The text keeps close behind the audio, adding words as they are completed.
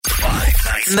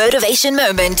Motivation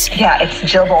Moment. Yeah, it's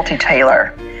Jill Bolte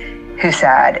Taylor who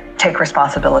said, take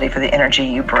responsibility for the energy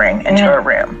you bring into a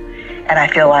room. And I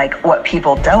feel like what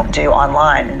people don't do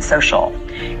online and social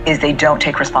is they don't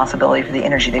take responsibility for the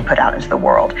energy they put out into the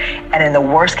world. And in the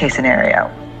worst case scenario,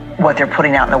 what they're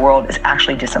putting out in the world is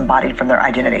actually disembodied from their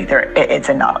identity. It's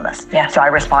anonymous. Yeah. So I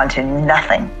respond to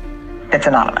nothing that's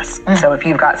anonymous. So if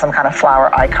you've got some kind of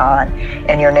flower icon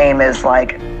and your name is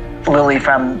like Lily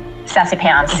from Sassy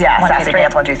Pants. Yeah, 1, 2, Sassy 3.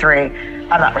 Pants 1, 2, 3.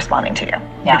 I'm not responding to you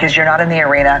because you're not in the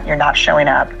arena. You're not showing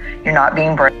up. You're not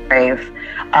being brave.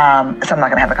 So I'm not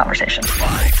going to have a conversation.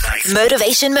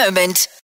 Motivation Moment.